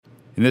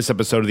In this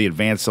episode of the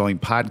Advanced Selling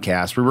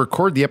Podcast, we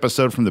record the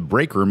episode from the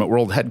break room at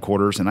World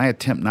Headquarters, and I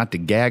attempt not to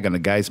gag on a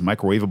guy's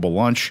microwavable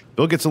lunch.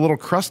 Bill gets a little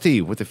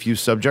crusty with a few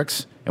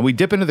subjects, and we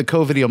dip into the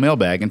co-video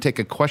mailbag and take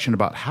a question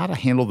about how to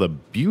handle the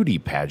beauty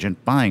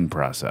pageant buying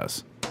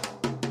process.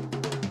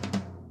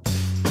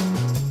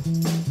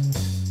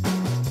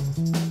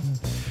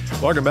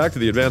 Welcome back to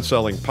the Advanced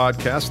Selling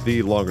Podcast,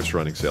 the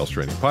longest-running sales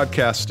training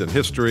podcast in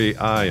history.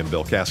 I am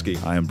Bill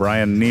Caskey. I am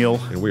Brian Neal.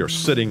 And we are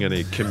sitting in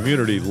a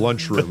community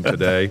lunchroom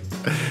today.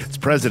 It's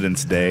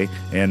President's Day,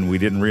 and we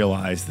didn't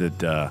realize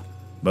that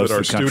most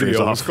of the country is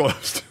off.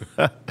 Closed.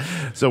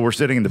 So we're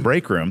sitting in the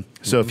break room.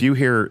 So if you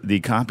hear the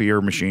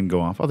copier machine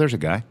go off, oh, there's a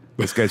guy.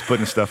 This guy's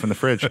putting stuff in the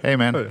fridge. Hey,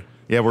 man.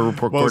 Yeah, we're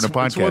recording a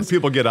podcast. It's when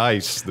people get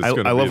ice. I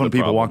love when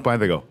people walk by,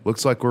 they go,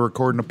 looks like we're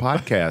recording a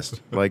podcast.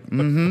 Like,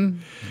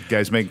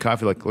 Guys making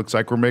coffee, like, looks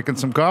like we're making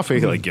some coffee.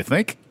 Like, you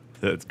think?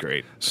 That's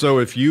great. So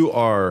if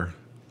you're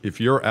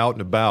out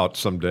and about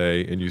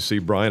someday and you see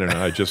Brian and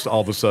I just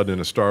all of a sudden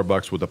in a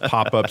Starbucks with a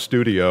pop-up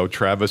studio,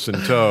 Travis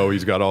in tow,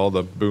 he's got all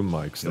the boom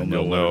mics, then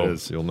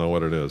you'll know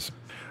what it is.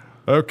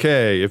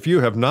 Okay, if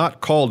you have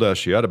not called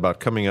us yet about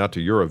coming out to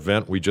your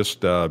event, we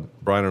just, Brian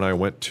and I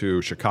went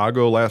to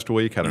Chicago last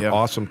week, had an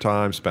awesome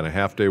time, spent a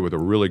half day with a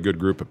really good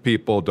group of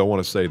people. Don't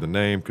want to say the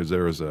name because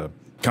there is a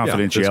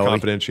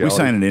confidentiality. We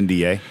signed an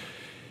NDA.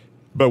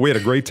 But we had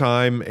a great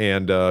time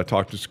and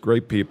talked to some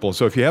great people.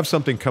 So if you have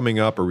something coming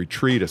up, a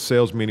retreat, a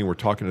sales meeting, we're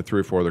talking to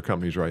 3 or 4 other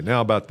companies right now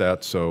about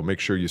that. So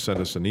make sure you send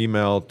us an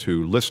email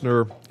to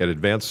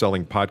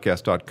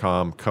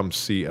listener@advancedsellingpodcast.com. Come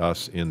see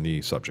us in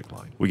the subject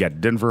line. We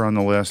got Denver on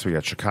the list. We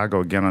got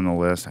Chicago again on the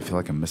list. I feel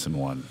like I'm missing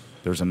one.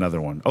 There's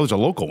another one. Oh, there's a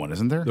local one,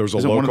 isn't there? There's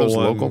one of those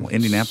local?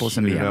 Indianapolis,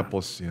 Indiana.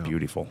 Indianapolis, yeah.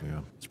 Beautiful. Yeah.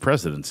 It's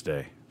President's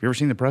Day. Have you ever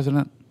seen the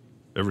president?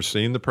 Ever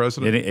seen the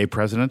president? A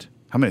president?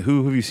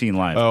 Who have you seen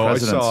live? Oh,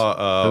 Presidents? I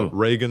saw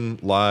Reagan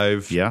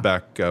live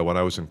back when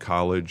I was in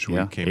college. We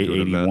came to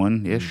an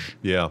event. 81-ish?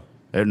 Yeah.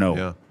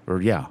 No.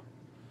 Yeah.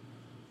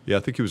 Yeah,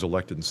 I think he was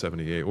elected in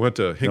 78. We went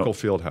to Hinkle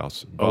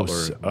Fieldhouse.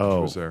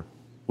 Butler was there.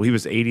 Well, he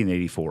was 80 and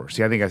 84.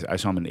 See, I think I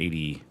saw him in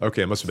 80.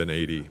 Okay, it must have been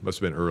 80.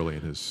 Must have been early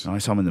in his... No, I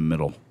saw him in the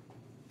middle.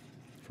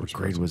 What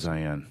grade was I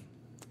in?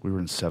 We were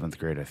in 7th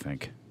grade, I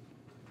think.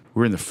 We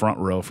were in the front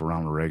row for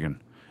Ronald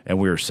Reagan. And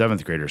we were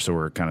 7th graders, so we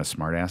were kind of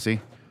smart-assy.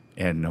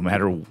 And no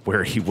matter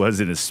where he was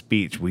in his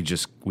speech, we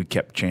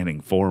kept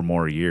chanting 4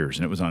 more years.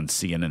 And it was on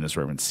CNN, this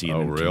Reverend CNN.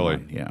 Oh, really?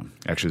 Yeah.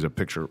 Actually, there's a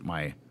picture of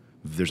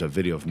there's a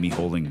video of me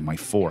holding my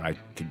 4. I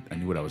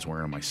knew what I was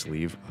wearing on my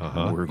sleeve.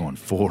 We were going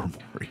 4 more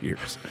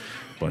years.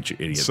 Bunch of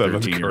idiots,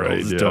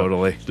 13-year-olds,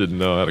 totally. Didn't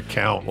know how to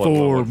count.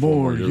 4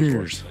 more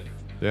years.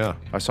 Yeah.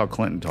 I saw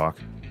Clinton talk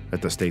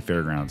at the State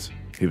Fairgrounds.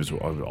 He was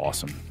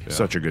awesome. Yeah.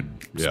 Such a good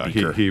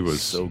speaker. He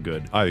was so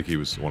good. I think he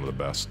was one of the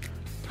best.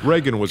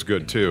 Reagan was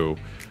good too,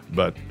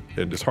 but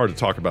it's hard to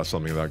talk about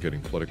something without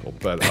getting political.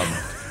 But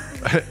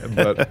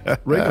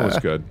Reagan was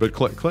good. But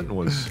Clinton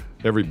was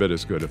every bit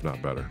as good, if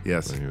not better.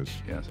 Yes.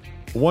 Yes.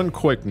 One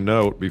quick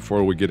note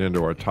before we get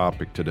into our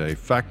topic today.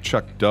 Fact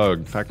checker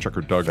Doug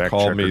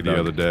called me the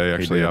other day,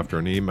 actually after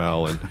an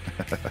email,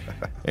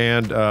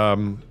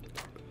 and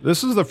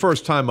this is the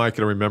first time I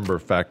can remember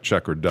fact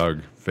checker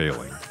Doug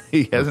failing.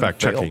 He hasn't fact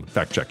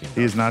checking.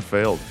 He has not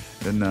failed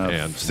in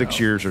 6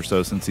 years or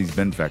so since he's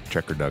been fact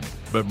checker Doug.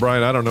 But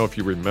Brian, I don't know if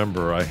you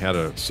remember, I had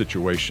a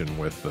situation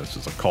with this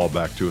as a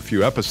callback to a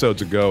few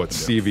episodes ago at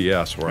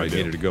CVS where I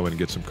needed to go in and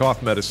get some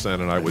cough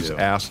medicine, and I was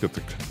asked at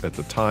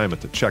the time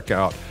at the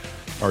checkout,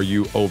 "Are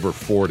you over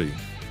 40?"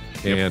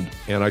 And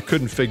I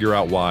couldn't figure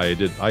out why.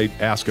 I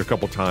asked a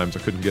couple times, I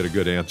couldn't get a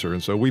good answer,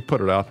 and so we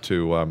put it out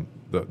to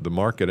the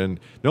market, and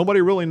nobody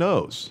really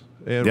knows,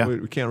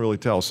 and we can't really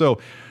tell. So.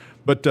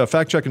 But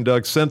fact-checking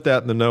Doug sent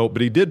that in the note,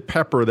 but he did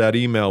pepper that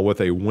email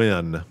with a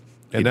win.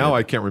 And now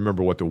I can't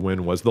remember what the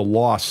win was. The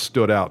loss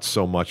stood out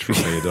so much for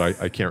me that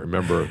I can't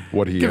remember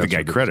what he Give the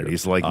guy credit.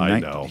 He's like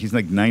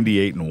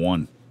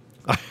 98-1.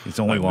 He's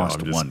only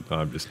lost 1.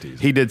 I'm just teasing.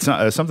 He did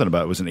something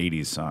about it. It was an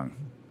 80s song.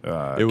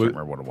 I can't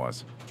remember what it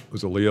was.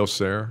 Was it Leo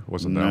Sayer?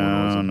 Wasn't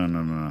that one?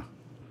 No.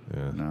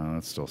 Yeah. No,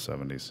 it's still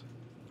 70s.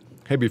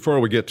 Hey, before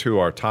we get to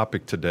our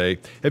topic today,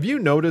 have you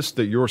noticed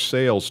that your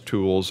sales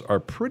tools are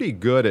pretty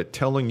good at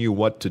telling you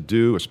what to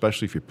do,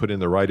 especially if you put in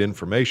the right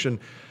information?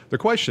 The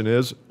question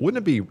is, wouldn't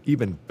it be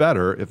even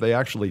better if they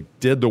actually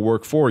did the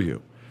work for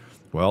you?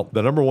 Well,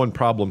 the number one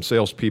problem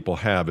salespeople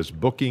have is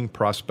booking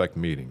prospect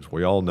meetings.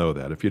 We all know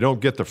that. If you don't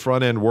get the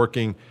front end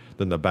working,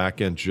 then the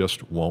back end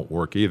just won't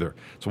work either.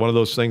 It's one of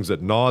those things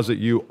that gnaws at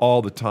you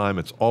all the time.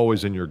 It's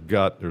always in your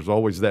gut. There's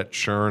always that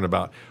churn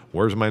about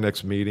where's my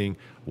next meeting?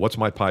 What's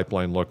my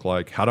pipeline look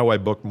like? How do I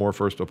book more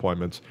first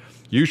appointments?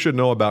 You should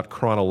know about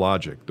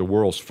Chronologic, the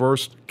world's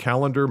first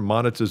calendar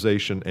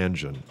monetization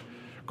engine.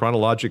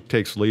 Chronologic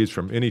takes leads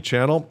from any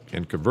channel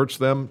and converts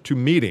them to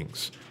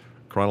meetings.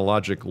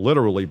 Chronologic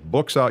literally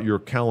books out your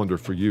calendar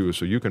for you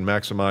so you can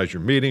maximize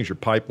your meetings, your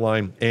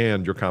pipeline,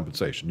 and your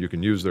compensation. You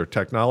can use their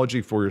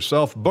technology for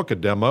yourself. Book a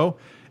demo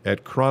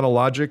at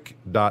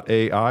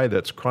chronologic.ai.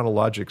 That's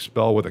Chronologic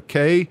spelled with a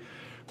K.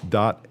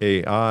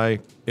 chronologic.ai.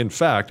 In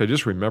fact, I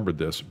just remembered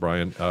this,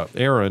 Brian.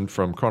 Aaron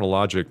from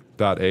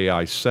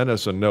chronologic.ai sent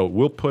us a note.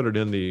 We'll put it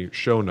in the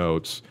show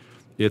notes.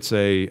 It's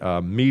a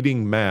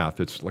meeting math.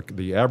 It's like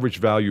the average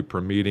value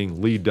per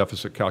meeting, lead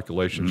deficit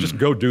calculation. Just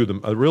go do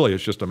them. Really,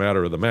 it's just a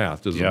matter of the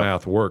math. Does the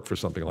math work for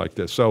something like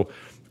this? So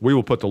we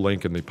will put the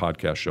link in the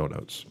podcast show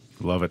notes.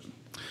 Love it.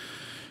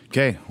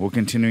 Okay, we're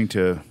continuing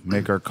to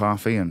make our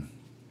coffee and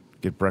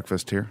get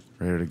breakfast here,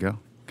 ready to go.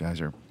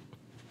 Guys are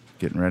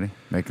getting ready,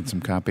 making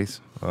some copies.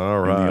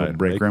 All in the right, old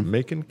break room.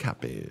 making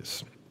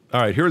copies.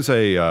 All right, here's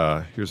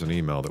an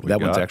email that we got.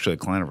 That one's actually a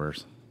client of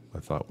ours. I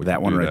thought we That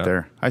could one do right that.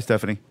 there. Hi,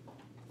 Stephanie.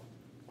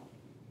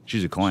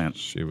 She's a client.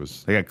 She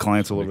was. They got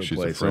clients all I over think the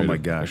she's place. afraid Oh my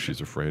of- gosh.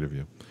 she's afraid of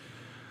you.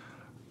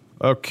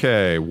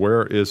 Okay,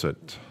 where is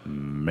it?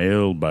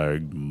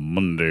 Mailbag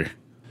Monday.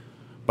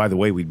 By the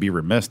way, we'd be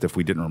remiss if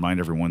we didn't remind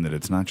everyone that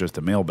it's not just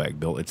a mailbag,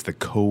 Bill. It's the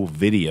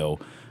co-video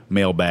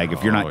mailbag.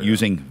 If you're not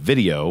using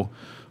video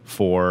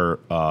for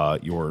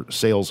your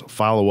sales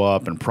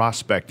follow-up and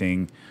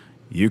prospecting,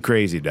 you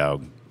crazy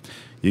dog.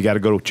 You got to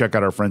go check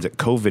out our friends at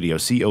Covideo,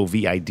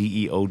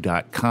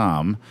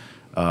 COVIDEO.com.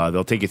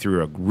 They'll take you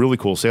through a really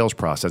cool sales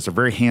process. They're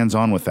very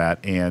hands-on with that,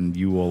 and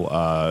you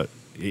will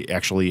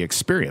actually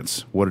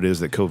experience what it is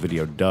that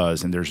Covideo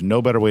does. And there's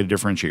no better way to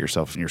differentiate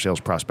yourself in your sales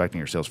prospecting,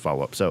 your sales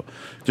follow-up. So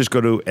just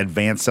go to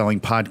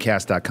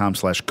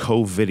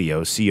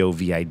advancedsellingpodcast.com/Covideo,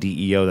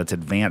 COVIDEO. That's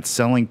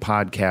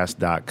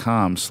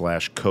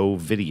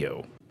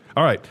advancedsellingpodcast.com/Covideo.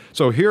 All right,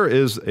 so here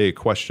is a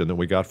question that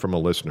we got from a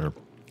listener.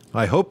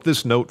 I hope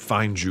this note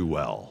finds you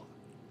well.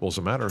 Well, as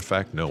a matter of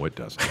fact, no, it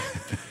doesn't.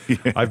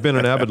 I've been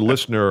an avid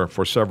listener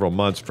for several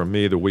months. For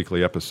me, the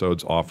weekly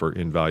episodes offer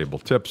invaluable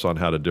tips on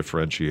how to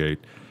differentiate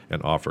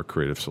and offer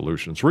creative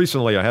solutions.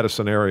 Recently, I had a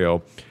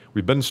scenario.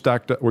 We've been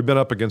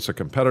up against a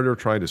competitor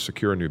trying to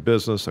secure a new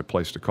business. I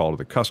placed a call to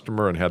the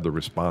customer and had the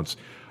response,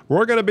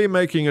 "We're going to be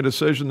making a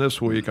decision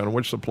this week on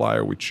which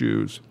supplier we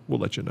choose. We'll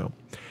let you know."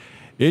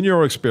 In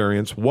your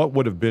experience, what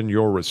would have been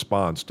your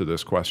response to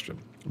this question?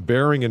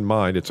 Bearing in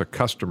mind it's a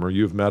customer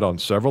you've met on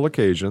several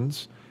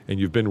occasions and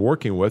you've been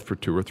working with for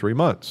 2 or 3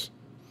 months.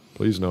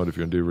 Please note, if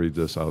you do read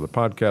this out of the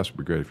podcast, it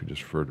would be great if you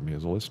just refer to me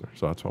as a listener.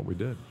 So that's what we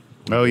did.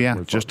 Oh, yeah,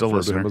 We just a referred to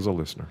listener. him as a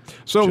listener.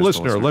 So, Just a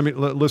listener,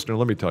 listener.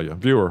 let me tell you,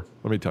 viewer,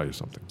 let me tell you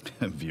something.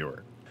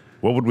 Viewer.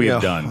 What would we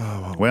have Yeah.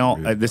 done? Well,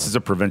 this is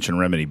a prevention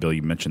remedy, Bill.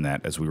 You mentioned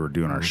that as we were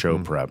doing our show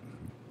prep.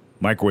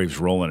 Microwave's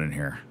rolling in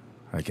here.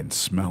 I can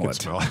smell it.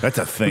 smell it. That's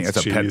a thing. It's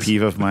That's a pet cheese.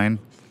 peeve of mine.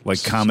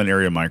 Like common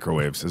area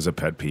microwaves is a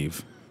pet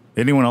peeve.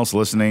 Anyone else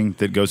listening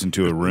that goes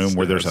into a room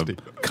where there's a nasty.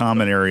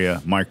 common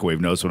area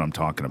microwave knows what I'm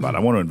talking about. I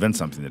want to invent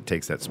something that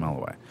takes that smell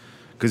away.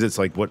 Because it's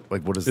like what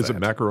is that? Is it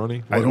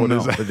macaroni? I don't What know,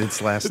 is that? but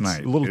it's last It's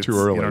night. a little too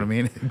early You know what I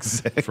mean?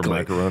 Exactly. for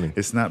macaroni.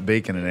 It's not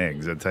bacon and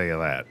eggs, I'll tell you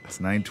that. It's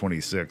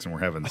 9:26 and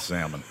we're having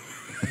salmon.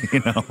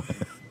 You know?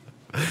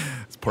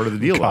 It's part of the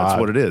deal. That's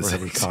what it is. We're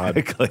having cod,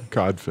 Exactly.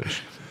 codfish.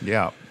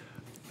 Yeah.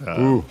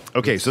 Ooh,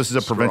 Okay, so this is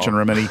a prevention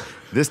remedy.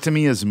 This to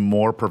me is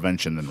more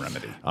prevention than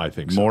remedy. I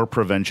think so. More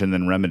prevention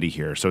than remedy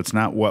here. So it's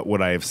not what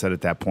would I have said at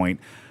that point.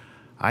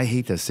 I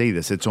hate to say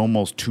this. It's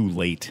almost too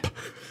late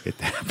at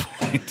that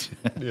point.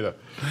 I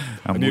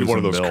I'm need one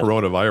of losing those Bill.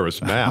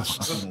 coronavirus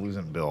masks I'm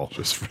losing Bill.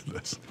 just for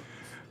this.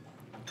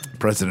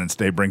 President's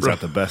Day brings out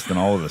the best in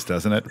all of us,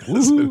 doesn't it?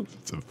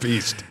 It's a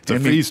feast. It's a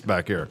Hand me- feast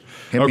back here.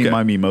 Hand me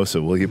my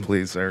mimosa, will you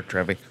please, sir,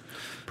 Trevi?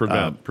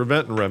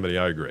 Prevent and remedy,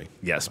 I agree.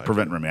 Yes,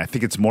 prevent and remedy. I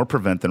think it's more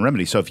prevent than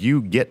remedy. So if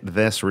you get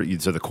this,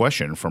 so the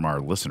question from our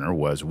listener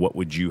was, what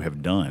would you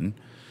have done?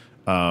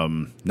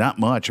 Not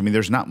much. I mean,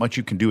 there's not much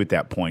you can do at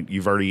that point.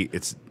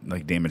 It's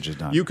like damage is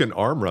done. You can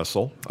arm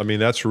wrestle. I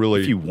mean, that's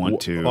really If you want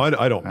to.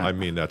 I don't. I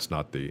mean, that's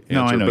not the answer.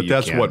 No, I know but you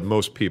that's can. what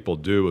most people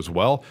do as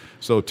well.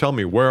 So tell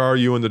me, where are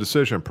you in the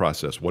decision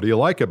process? What do you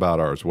like about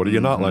ours? What do you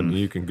not like?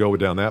 You can go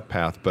down that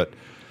path, but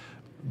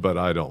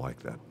I don't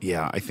like that.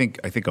 Yeah, I think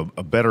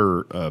a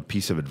better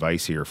piece of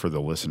advice here for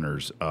the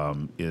listeners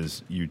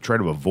is you try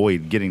to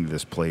avoid getting to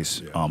this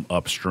place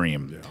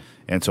upstream. Yeah.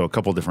 And so a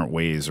couple different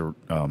ways or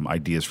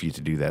ideas for you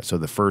to do that. So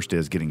the first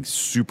is getting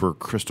super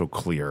crystal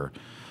clear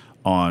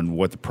on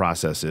what the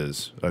process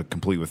is,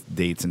 complete with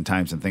dates and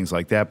times and things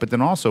like that. But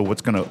then also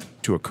what's going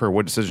to occur,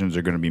 what decisions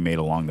are going to be made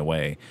along the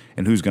way,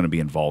 and who's going to be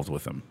involved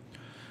with them.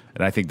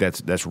 And I think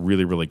that's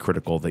really, really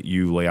critical that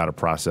you lay out a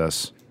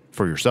process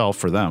for yourself,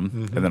 for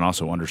them, and then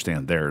also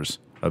understand theirs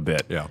a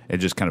bit. Yeah.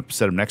 And just kind of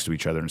set them next to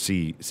each other and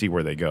see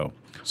where they go.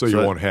 So you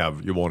won't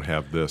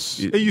have this.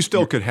 You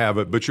still could have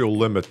it, but you'll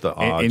limit the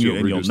odds. And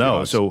you'll reduce the know.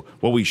 odds. So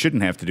what we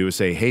shouldn't have to do is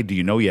say, hey, do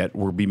you know yet?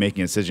 We'll be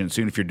making a decision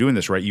soon. If you're doing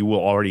this right, you will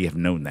already have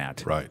known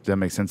that. Right. Does that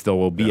make sense? There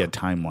will be a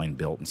timeline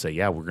built and say,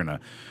 yeah, we're going to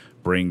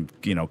bring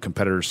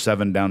competitors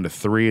 7 down to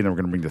 3, and then we're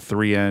going to bring the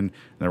 3 in, and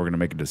then we're going to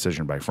make a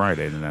decision by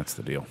Friday, and then that's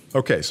the deal.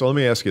 Okay, so let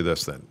me ask you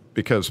this then,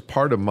 because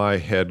part of my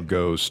head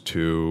goes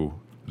to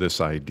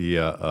this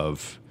idea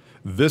of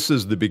this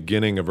is the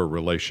beginning of a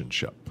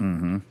relationship.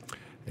 Mm-hmm.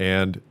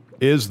 And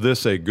is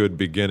this a good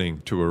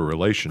beginning to a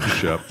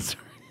relationship? What's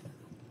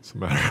the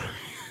matter?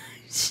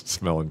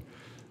 smelling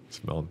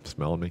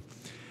me.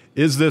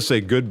 is this a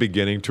good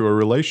beginning to a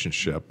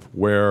relationship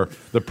where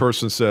the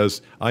person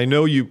says, I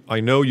know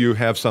you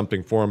have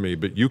something for me,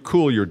 but you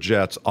cool your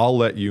jets, I'll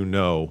let you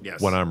know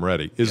when I'm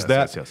ready. Is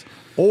yes.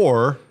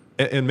 Or,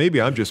 and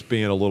maybe I'm just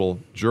being a little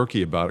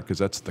jerky about it because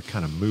that's the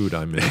kind of mood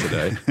I'm in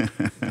today,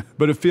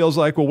 but it feels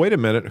like, well, wait a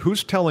minute,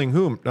 who's telling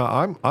whom?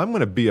 Now, I'm going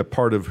to be a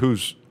part of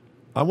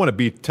I want to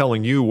be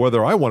telling you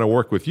whether I want to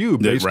work with you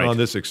based on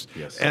this.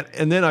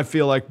 And then I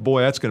feel like, boy,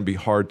 that's going to be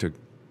hard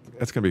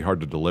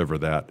to deliver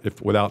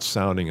that without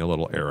sounding a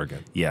little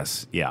arrogant.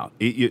 Yes, yeah.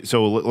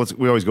 So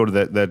we always go to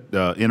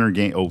that inner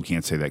game. Oh, we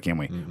can't say that, can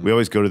we? Mm-hmm. We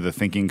always go to the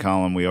thinking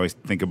column. We always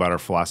think about our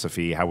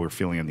philosophy, how we're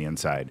feeling on the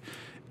inside.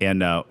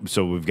 And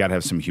so we've got to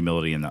have some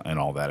humility in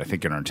all that. I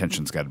think our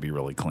intention's got to be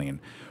really clean.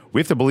 We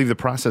have to believe the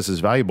process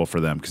is valuable for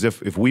them, because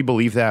if we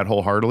believe that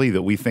wholeheartedly,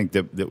 that we think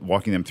that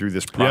walking them through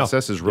this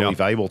process is really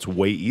valuable, it's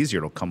way easier.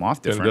 It'll come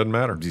off different. It doesn't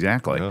matter.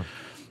 Exactly. Yeah.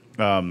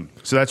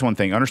 So that's one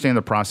thing. Understand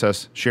the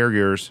process, share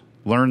yours,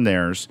 learn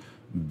theirs,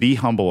 be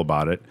humble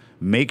about it.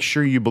 Make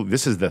sure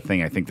this is the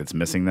thing I think that's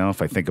missing, though.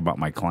 If I think about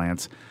my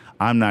clients,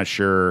 I'm not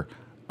sure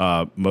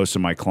most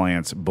of my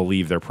clients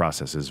believe their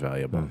process is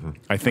valuable. Mm-hmm.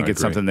 I think it's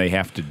something they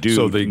have to do.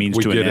 So we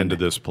get into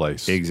this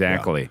place.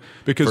 Exactly. Yeah.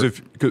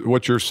 Because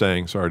what you're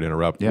saying, sorry to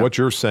interrupt, what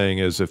you're saying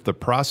is if the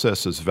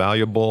process is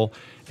valuable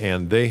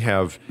and they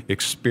have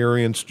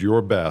experienced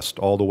your best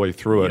all the way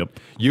through it,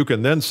 you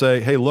can then say,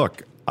 hey,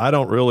 look,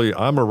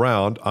 I'm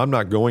around. I'm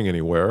not going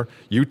anywhere.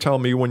 You tell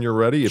me when you're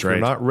ready. If you're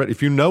not ready,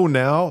 if you know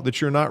now that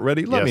you're not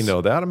ready, let me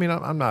know that. I mean,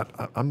 I'm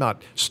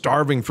not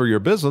starving for your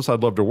business.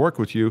 I'd love to work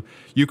with you.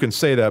 You can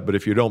say that, but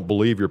if you don't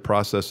believe your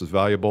process is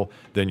valuable,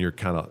 then you're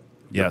kind of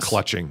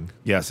clutching.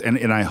 Yes,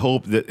 and I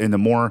hope that the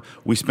more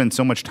we spend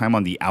so much time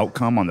on the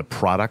outcome, on the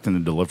product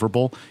and the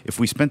deliverable, if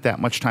we spent that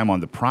much time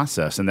on the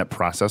process and that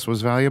process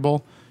was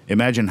valuable,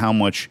 imagine how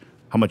much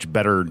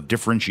better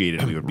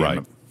differentiated we would be.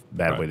 A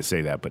bad way to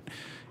say that, but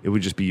it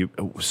would just be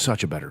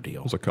such a better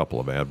deal. There's a couple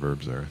of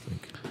adverbs there, I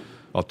think.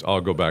 I'll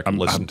go back and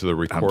listen to the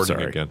recording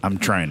again. I'm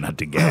trying not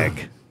to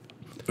gag.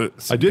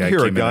 I did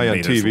hear a guy on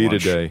TV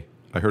today.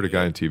 I heard a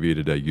guy on TV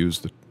today use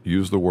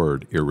the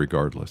word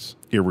irregardless.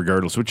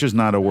 Irregardless, which is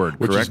not a word,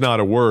 correct? Which is not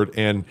a word,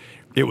 and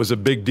it was a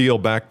big deal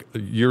back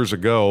years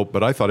ago,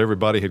 but I thought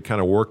everybody had kind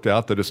of worked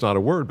out that it's not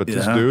a word. But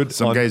this dude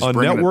on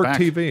network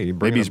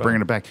TV, maybe he's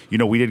bringing it back.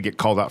 We did get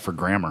called out for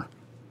grammar.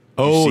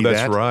 Oh,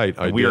 that's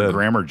right. We are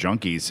grammar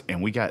junkies, and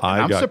we got.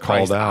 I got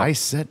called out. I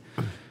said,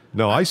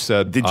 "No, I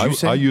said." Did you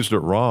say? I used it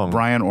wrong.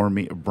 Brian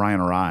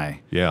or I?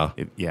 Yeah,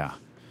 yeah.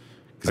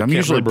 Because I'm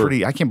usually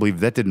pretty. I can't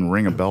believe that didn't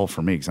ring a bell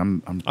for me. Because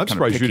I'm kind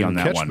of picky on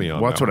that one.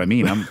 That's what I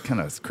mean. I'm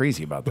kind of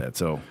crazy about that.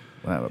 So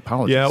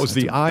apologies. Yeah, it was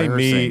the I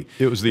me.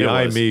 It was the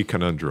I me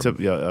conundrum.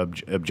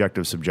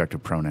 Objective,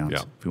 subjective pronouns.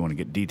 Yeah. If you want to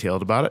get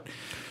detailed about it.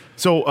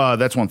 So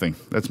that's one thing.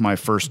 That's my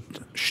first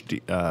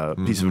piece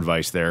of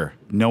advice there.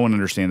 Know and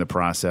understand the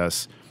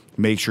process.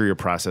 Make sure your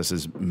process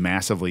is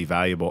massively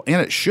valuable.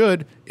 And it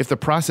should. If the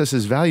process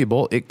is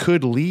valuable, it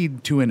could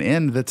lead to an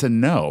end that's a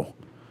no.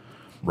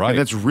 Right. And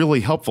that's really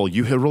helpful.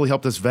 You have really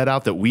helped us vet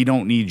out that we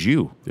don't need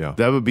you. Yeah.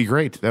 That would be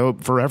great. That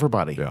would, for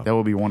everybody. Yeah. That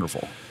would be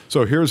wonderful.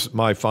 So here's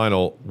my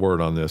final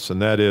word on this,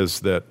 and that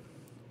is that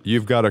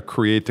you've got to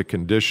create the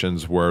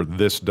conditions where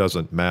this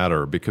doesn't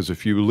matter. Because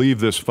if you leave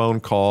this phone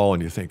call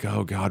and you think,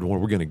 oh, God, well,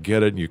 we're going to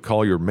get it, and you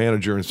call your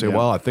manager and say,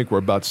 well, I think we're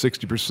about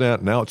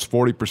 60%, now it's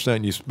 40%,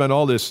 and you spend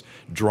all this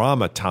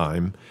drama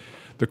time,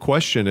 the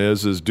question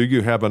is do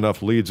you have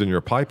enough leads in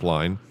your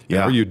pipeline? And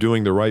are you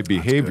doing the right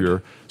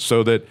behavior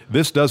so that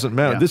this doesn't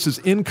matter? This is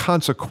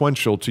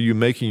inconsequential to you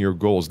making your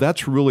goals.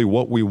 That's really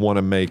what we want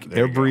to make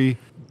every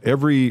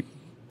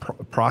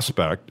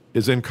prospect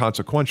is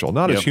inconsequential,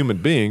 not as human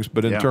beings,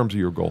 but in terms of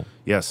your goal.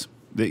 Yes,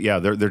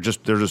 they're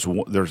just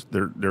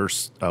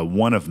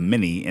one of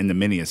many, and the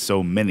many is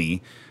so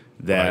many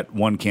that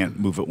one can't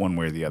move it one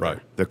way or the other. Right.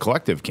 The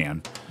collective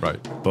can,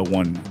 but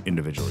one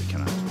individually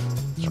cannot.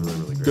 It's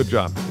really, really great. Good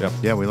job. Yep.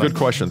 Yeah, we like good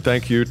question.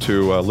 Thank you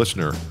to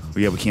listener.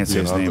 Yeah, we can't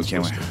say his name,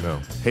 can we? No.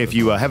 Hey, if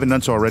you haven't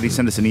done so already,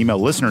 send us an email,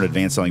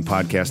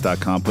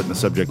 listener@advancedsellingpodcast.com. Put in the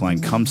subject line,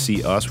 come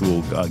see us. We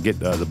will get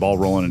the ball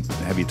rolling and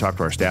have you talk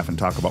to our staff and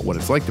talk about what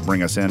it's like to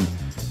bring us in,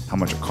 how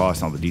much it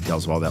costs, and all the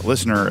details of all that.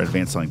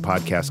 Listener@advanced Selling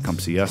Podcast. Come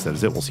see us. That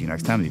is it. We'll see you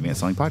next time on the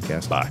Advanced Selling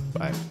Podcast. Bye.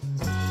 Bye.